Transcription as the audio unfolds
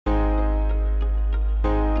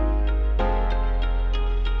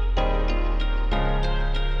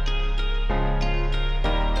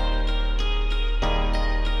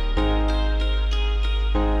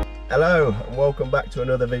Hello and welcome back to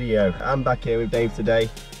another video. I'm back here with Dave today.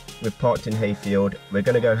 We've parked in Hayfield. We're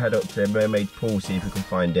going to go head up to Mermaid's Pool, see if we can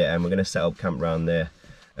find it, and we're going to set up camp around there.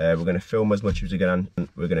 We're going to film as much as we can,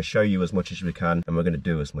 we're going to show you as much as we can, and we're going to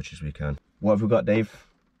do as much as we can. What have we got, Dave?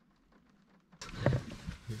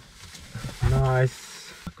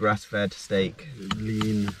 Nice. Grass-fed steak.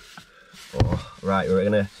 Lean. Oh, right, we're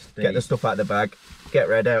going to get the stuff out of the bag, get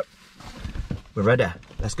ready. We're ready.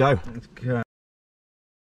 Let's go. Let's go.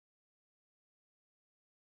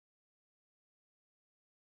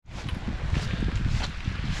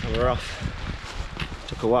 And we're off.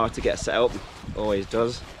 Took a while to get set up, always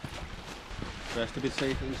does. Best to be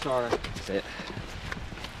safe than sorry. That's it.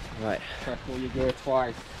 Right. Check before you go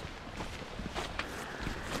twice.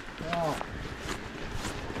 Oh.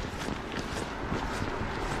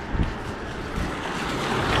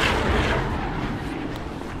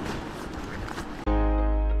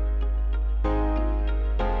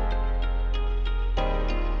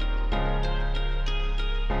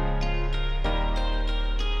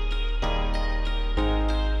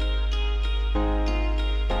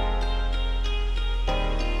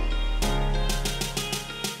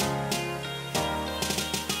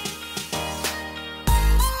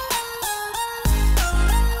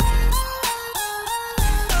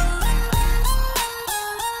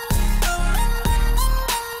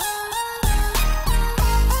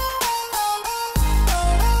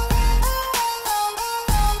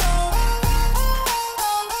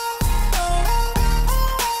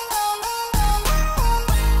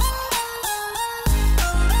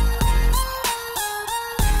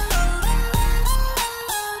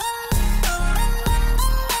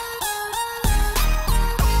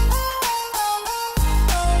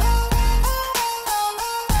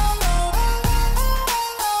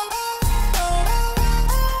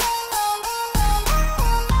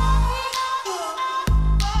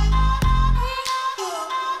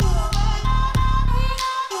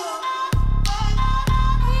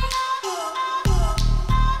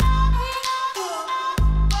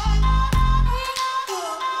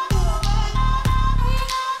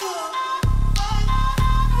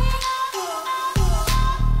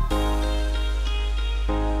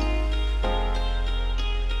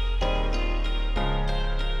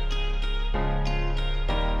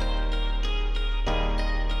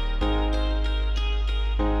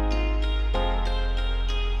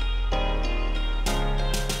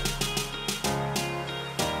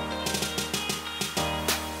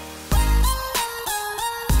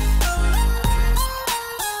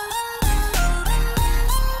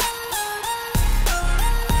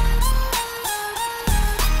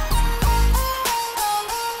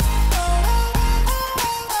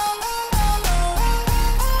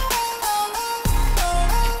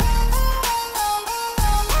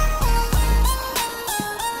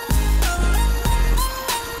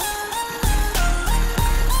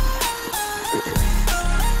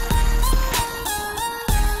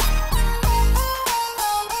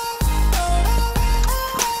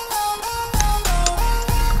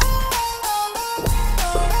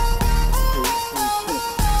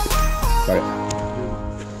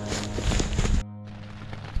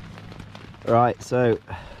 Right, so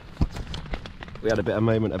we had a bit of a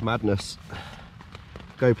moment of madness.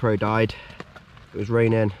 GoPro died, it was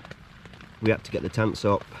raining, we had to get the tents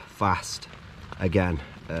up fast again.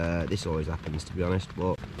 This always happens, to be honest,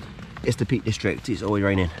 but it's the Peak District, it's always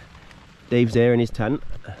raining. Dave's there in his tent.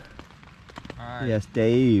 Hi. Yes,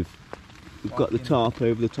 Dave. We've got the tarp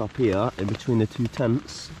over the top here, in between the two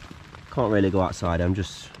tents. Can't really go outside, I'm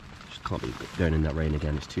just can't be going in that rain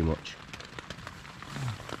again, it's too much.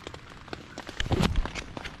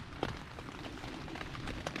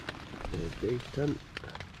 Dave's tent.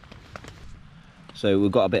 So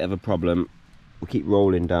we've got a bit of a problem. We keep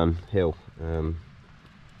rolling downhill.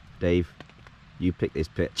 Dave, you pick this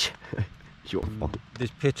pitch. It's your fault. This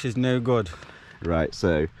pitch is no good. Right,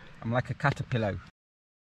 so I'm like a caterpillar.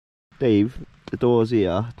 Dave, the door's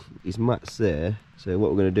here, his mat's there. So what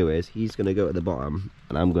we're going to do is he's going to go at the bottom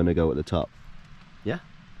and I'm going to go at the top. Yeah?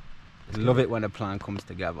 I love it when a plan comes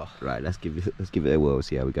together. Right, let's give it a whirl,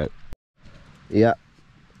 see how we go. Yeah.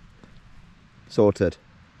 Sorted.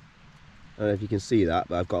 I don't know if you can see that,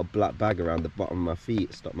 but I've got a black bag around the bottom of my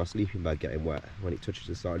feet to stop my sleeping bag getting wet when it touches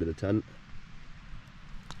the side of the tent.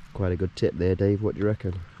 Quite a good tip there, Dave, what do you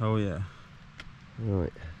reckon? Oh yeah.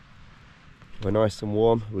 Right. We're nice and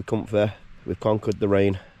warm, we're comfy, we've conquered the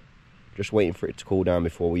rain. Just waiting for it to cool down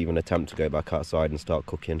before we even attempt to go back outside and start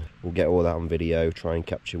cooking. We'll get all that on video, try and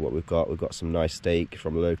capture what we've got. We've got some nice steak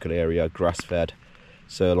from a local area, grass-fed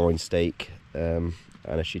sirloin steak,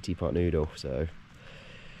 and a shitty pot noodle. So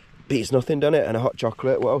Beats nothing, done it? And a hot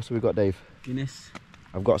chocolate. What else have we got, Dave? Guinness.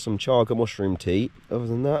 I've got some chaga mushroom tea. Other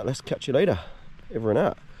than that, let's catch you later. Over and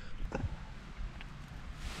out.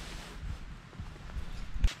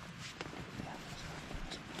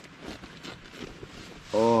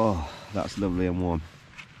 Oh, that's lovely and warm.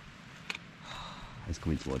 It's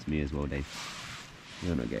coming towards me as well, Dave.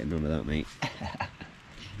 You're not getting none of that, mate.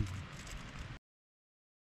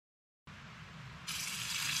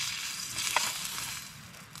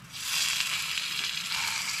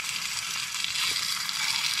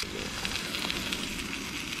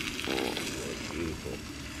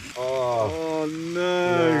 Oh no.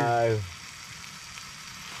 No.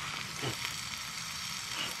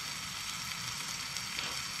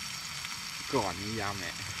 Go on, yam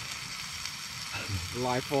it.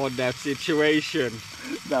 Life or death situation.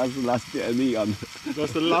 That's the last bit of meat on.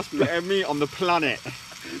 That's the last bit of meat on the planet.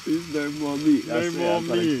 There's no more meat. No That's more I've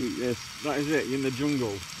gotta meat. keep this. That is it, you're in the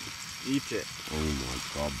jungle. Eat it. Oh my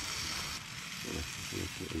god.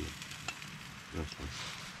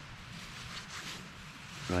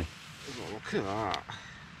 Right. Oh, look at that.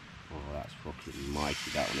 Oh, that's fucking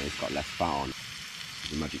mighty, that one. It's got less fat on.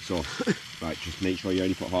 The magic sauce. Right, just make sure you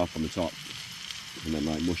only put half on the top. And then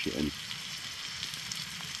like mush it in.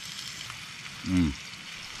 Mmm.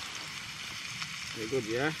 Pretty good,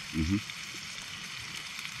 yeah? Mm-hmm.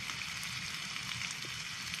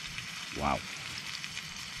 Wow.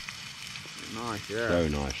 Nice, yeah. So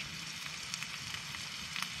nice.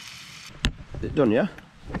 Is it done, yeah?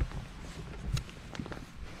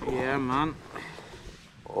 Yeah, man.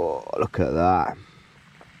 Oh, look at that.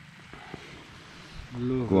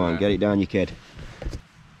 Love Go on, that. get it down, you kid.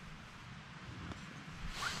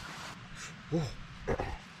 Oh,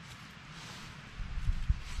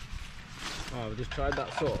 we just tried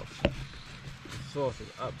that sauce. The sauce is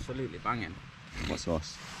absolutely banging. What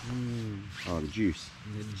sauce? Mm. Oh, the juice.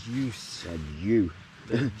 The juice. The jus.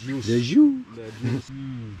 The juice. The jus. The juice.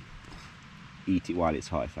 Mm. Eat it while it's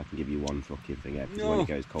hot, if I can give you one fucking thing. Yeah, because when No. it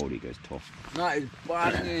goes cold, it goes tough. That is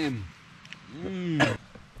banging. Mmm.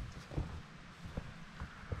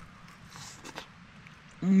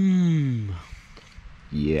 Mmm.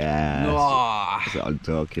 Yes. Oh. That's what I'm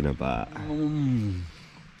talking about. Mm.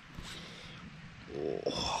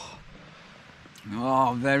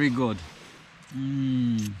 Oh, very good.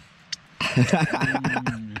 Mm.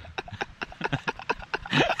 Mm.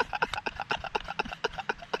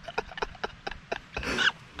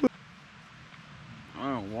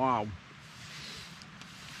 Oh, wow.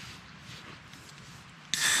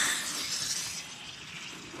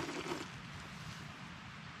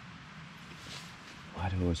 Why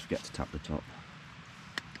do I always forget to tap the top?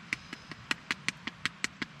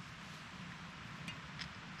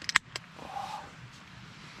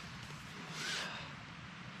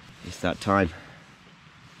 It's that time.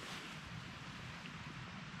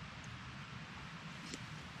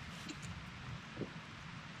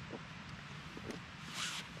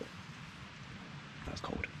 That's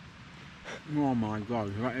cold. Oh my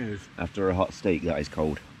god, that is After a hot steak, that is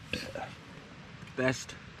cold.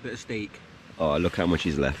 best bit of steak. Oh, look how much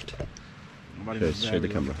is left. I've had it Show the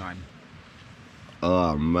very long camera. time.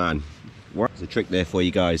 Oh man. There's a trick there for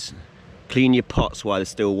you guys. Clean your pots while they're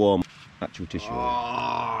still warm. Actual tissue.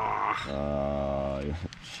 Oh,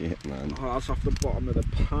 shit, man. Oh, that's off the bottom of the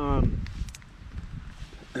pan.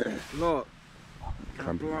 Look, how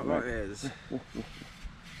Cramping black it, that right? is.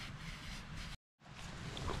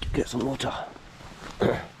 Get some water.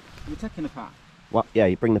 You're taking a pan? What? Yeah,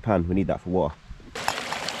 you bring the pan. We need that for water.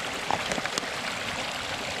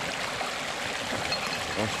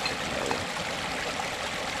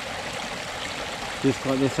 Just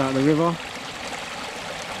got this out of the river.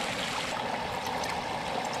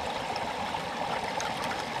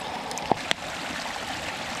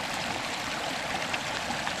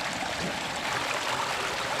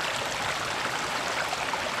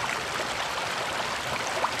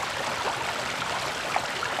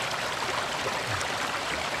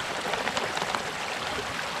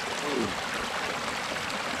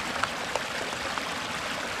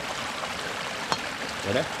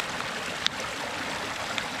 Ready?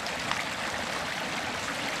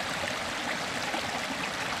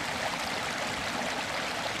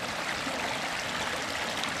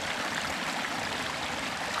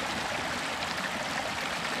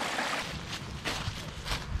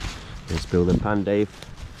 Let's spill the pan, Dave.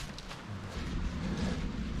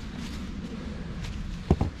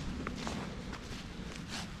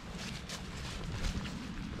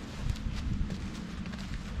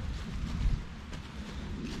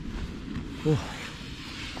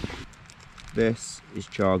 This is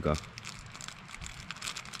chaga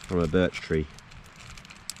from a birch tree.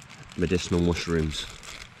 medicinal mushrooms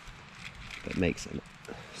that makes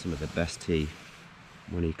some of the best tea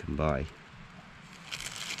money can buy.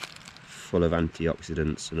 Full of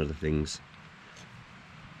antioxidants and other things.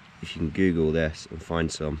 If you can Google this and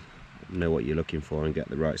find some, know what you're looking for and get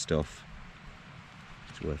the right stuff,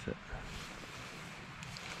 it's worth it.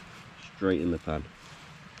 Straight in the pan.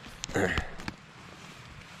 If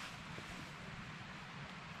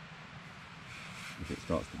it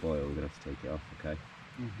starts to boil, we're going to have to take it off, okay?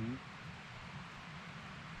 Mm-hmm.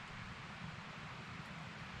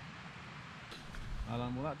 How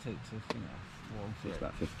long will that take to warm It's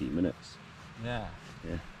about 15 minutes. Yeah.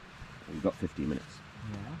 Yeah. We've got 15 minutes.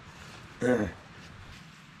 Yeah.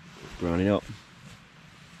 Browning up.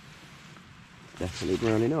 Definitely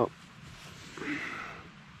browning up.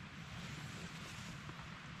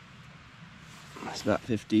 That's about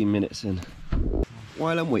 15 minutes in.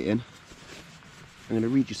 While I'm waiting, I'm going to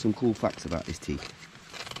read you some cool facts about this tea.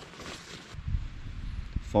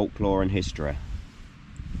 Folklore and history.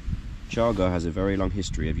 Chaga has a very long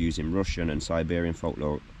history of using Russian and Siberian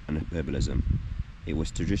folklore and herbalism. It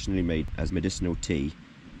was traditionally made as medicinal tea,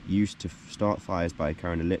 used to start fires by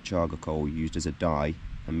carrying a lit chaga coal used as a dye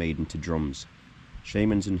and made into drums.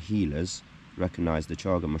 Shamans and healers recognized the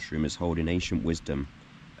chaga mushroom as holding ancient wisdom,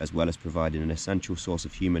 as well as providing an essential source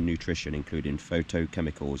of human nutrition, including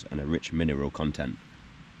phytochemicals and a rich mineral content.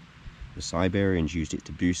 The Siberians used it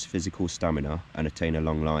to boost physical stamina and attain a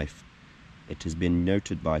long life. It has been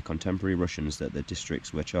noted by contemporary Russians that the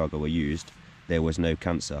districts where chaga were used, there was no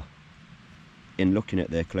cancer. In looking at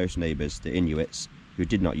their close neighbours, the Inuits, who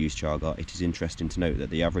did not use chaga, it is interesting to note that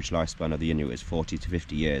the average lifespan of the Inuit is 40 to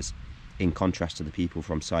 50 years, in contrast to the people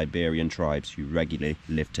from Siberian tribes who regularly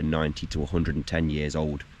live to 90 to 110 years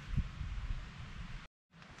old.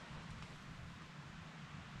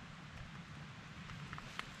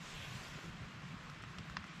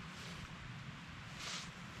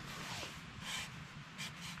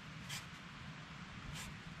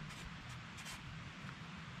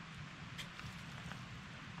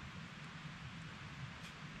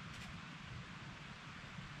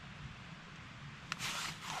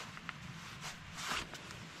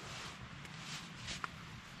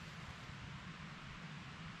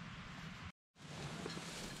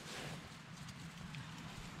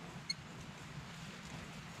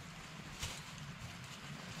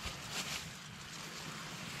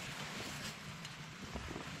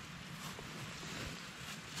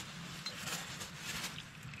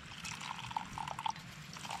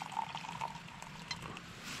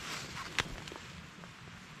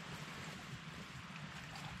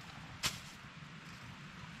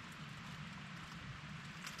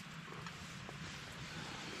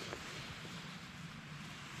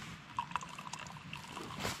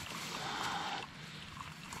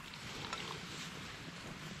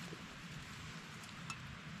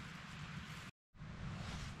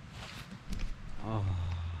 Oh,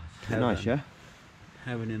 Nice, yeah?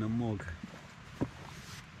 Heaven in a mug.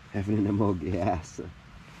 Heaven in a mug, yes.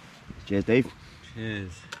 Cheers, Dave.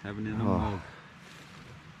 Cheers. Heaven in a mug.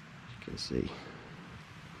 You can see.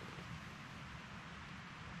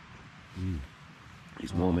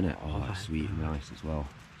 It's warm, innit? Oh, that's sweet and nice as well.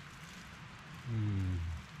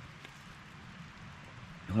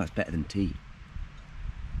 Oh, that's better than tea.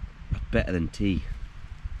 That's better than tea.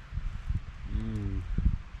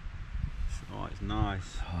 Oh, it's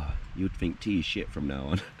nice. Oh, you'd think tea is shit from now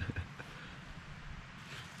on.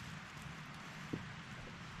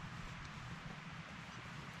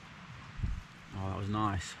 Oh, that was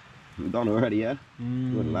nice. We're done already, yeah?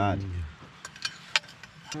 Good lad.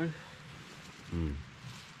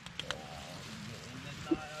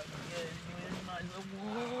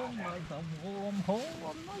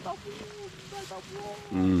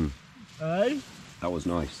 Hey? That was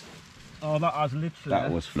nice. Oh, that has literally.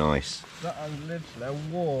 That was nice. That has literally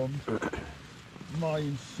warmed my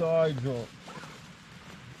insides up.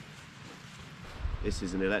 This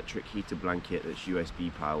is an electric heater blanket that's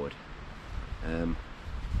USB powered.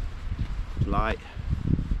 It's light,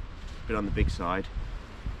 a bit on the big side,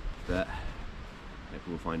 but maybe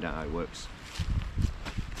we'll find out how it works.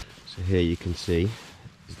 So here you can see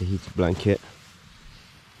is the heated blanket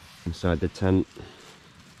inside the tent.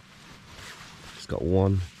 It's got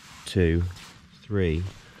 1, 2, 3,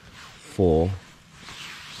 4,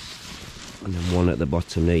 and then one at the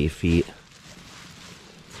bottom near your feet.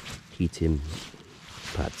 Heating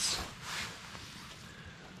pads,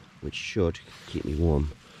 which should keep me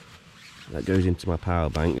warm. That goes into my power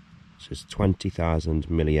bank, so it's 20,000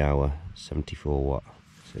 millihour, 74 watt.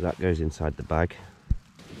 So that goes inside the bag.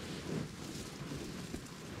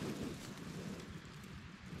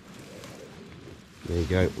 There you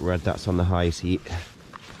go, red, that's on the highest heat.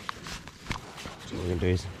 So what we're going to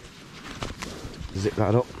do is zip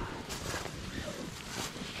that up.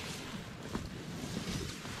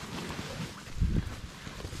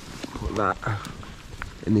 Put that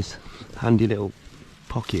in this handy little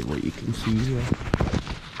pocket, what you can see here.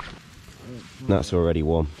 That's already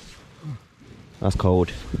warm. That's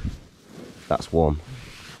cold. That's warm.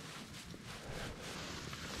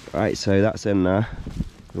 Right, so that's in there.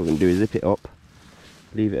 What we're going to do is zip it up,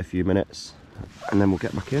 leave it a few minutes, and then we'll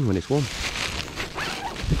get back in when it's warm.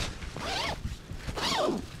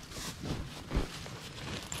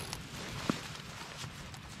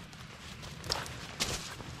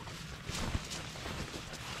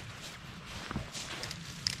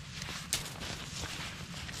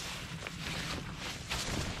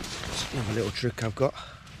 Another little trick I've got.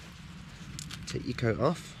 Take your coat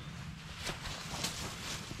off.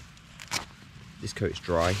 This coat's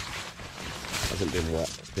dry. Hasn't been wet.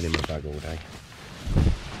 It's been in my bag all day.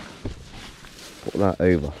 Put that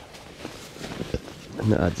over,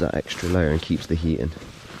 and that adds that extra layer and keeps the heat in.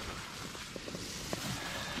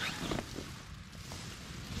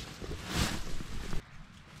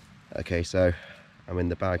 Okay, so I'm in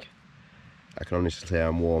the bag. I can honestly say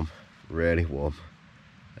I'm warm, really warm.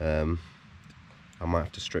 I might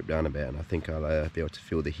have to strip down a bit, and I think I'll be able to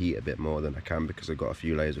feel the heat a bit more than I can because I've got a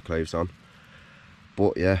few layers of clothes on.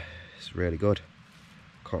 But yeah, it's really good.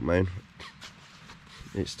 Can't moan.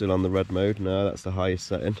 It's still on the red mode now, that's the highest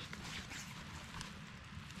setting.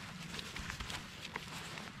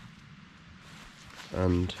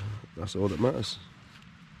 And that's all that matters.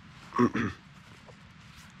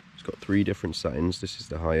 It's got 3 different settings. This is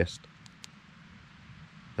the highest.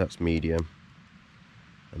 That's medium.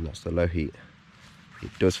 And that's the low heat.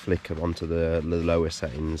 It does flicker onto the lower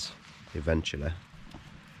settings eventually,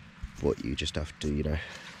 but you just have to, you know,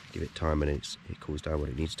 give it time and it cools down when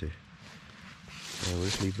it needs to. So we'll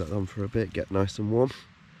just leave that on for a bit, get nice and warm,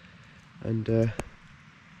 and got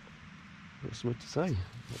something to say.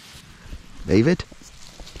 David?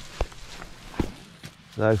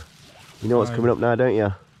 So, you know what's coming up now, don't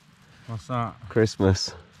you? What's that?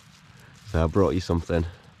 Christmas. So I brought you something.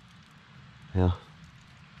 Yeah.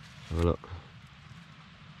 Have a look.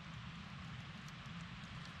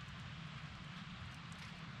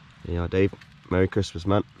 Yeah, Dave. Merry Christmas,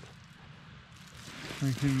 man.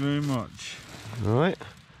 Thank you very much. Alright.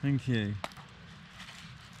 Thank you.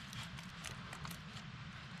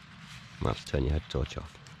 Might have to turn your head torch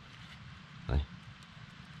off. Hey.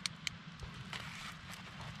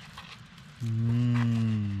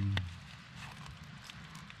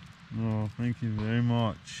 Oh, thank you very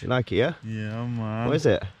much. You like it, yeah? Yeah, man. What is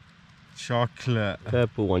it? Chocolate.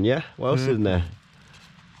 Purple one, yeah? What else is in there?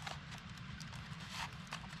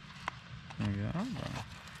 Yeah.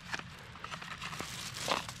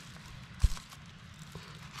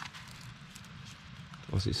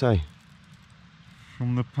 What's it say?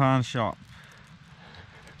 From the pawn shop.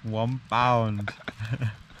 £1.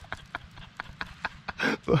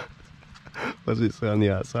 What's it say on the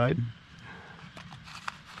outside?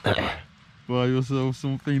 Buy yourself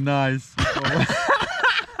something nice. For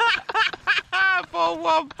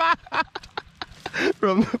 £1.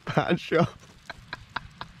 From the pawn shop.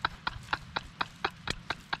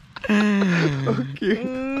 Oh,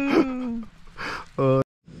 cute. Oh.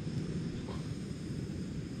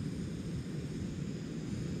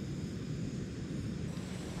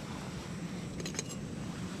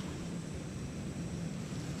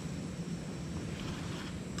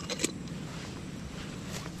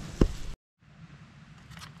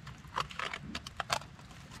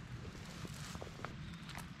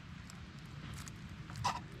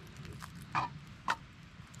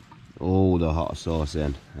 All the hot sauce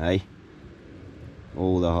in, eh?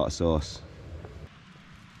 All the hot sauce.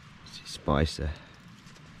 It's spicy,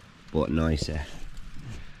 but nicer.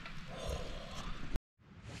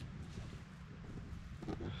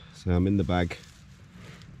 So I'm in the bag.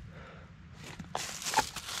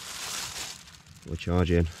 We're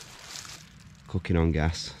charging. Cooking on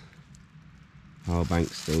gas. Power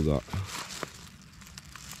bank's still got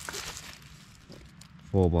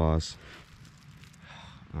 4 bars.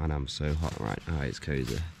 And I'm so hot right now, it's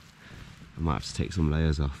cozy. I might have to take some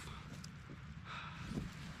layers off.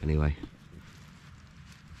 Anyway.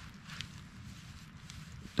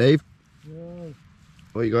 Dave? Yes.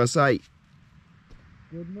 What you gotta say?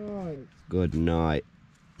 Good night. Good night.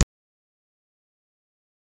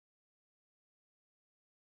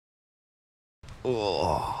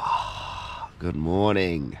 Oh, good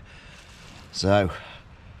morning. So,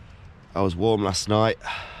 I was warm last night.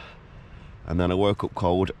 And then I woke up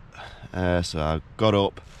cold, so I got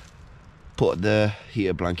up, put the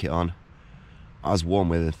heater blanket on. I was warm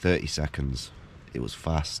within 30 seconds. It was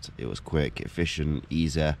fast, it was quick, efficient,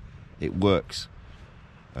 easy. It works.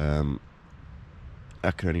 I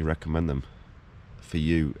can only recommend them for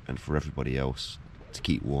you and for everybody else to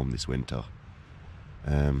keep warm this winter.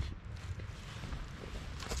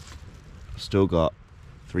 Still got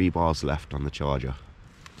 3 bars left on the charger.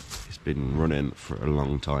 It's been running for a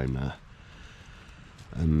long time now,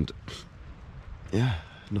 and yeah,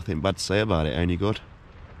 nothing bad to say about it, only good.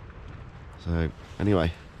 So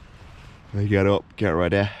anyway, we get up, get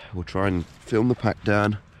ready, we'll try and film the pack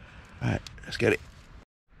down. Alright, let's get it.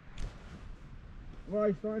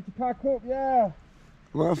 Right, starting to pack up, yeah.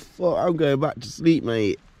 My fuck, I'm going back to sleep,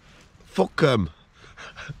 mate. Fuck 'em.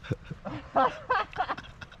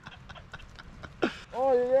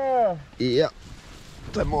 Oh yeah. Yep.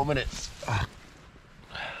 10 more minutes.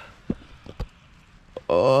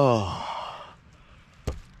 Oh.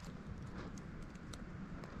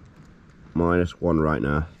 -1 right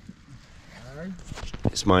now.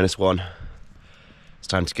 It's -1. It's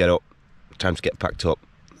time to get up. Time to get packed up.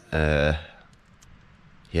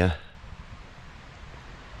 Yeah.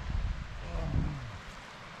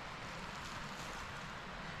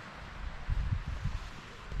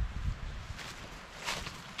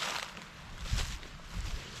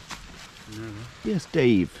 Yes,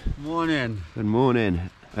 Dave. Morning. Good morning.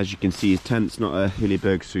 As you can see, his tent's not a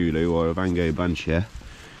Hillyberg Sulu or a Van Gogh Banshee.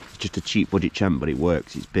 It's just a cheap budget tent, but it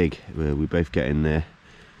works. It's big. We both get in there.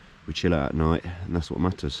 We chill out at night, and that's what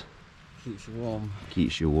matters. Keeps you warm.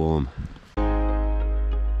 Keeps you warm.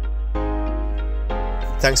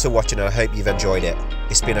 Thanks for watching, and I hope you've enjoyed it.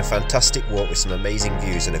 It's been a fantastic walk with some amazing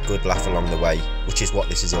views and a good laugh along the way, which is what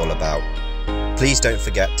this is all about. Please don't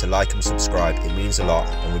forget to like and subscribe, it means a lot,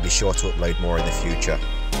 and we'll be sure to upload more in the future.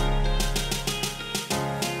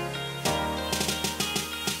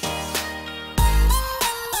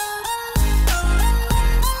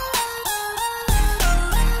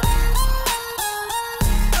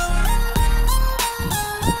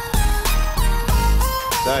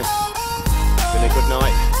 So, it's been a good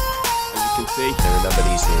night, as you can see. And remember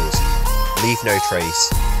these rules: leave no trace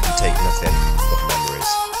and take nothing but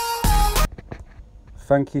memories.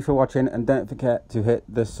 Thank you for watching, and don't forget to hit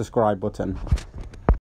the subscribe button.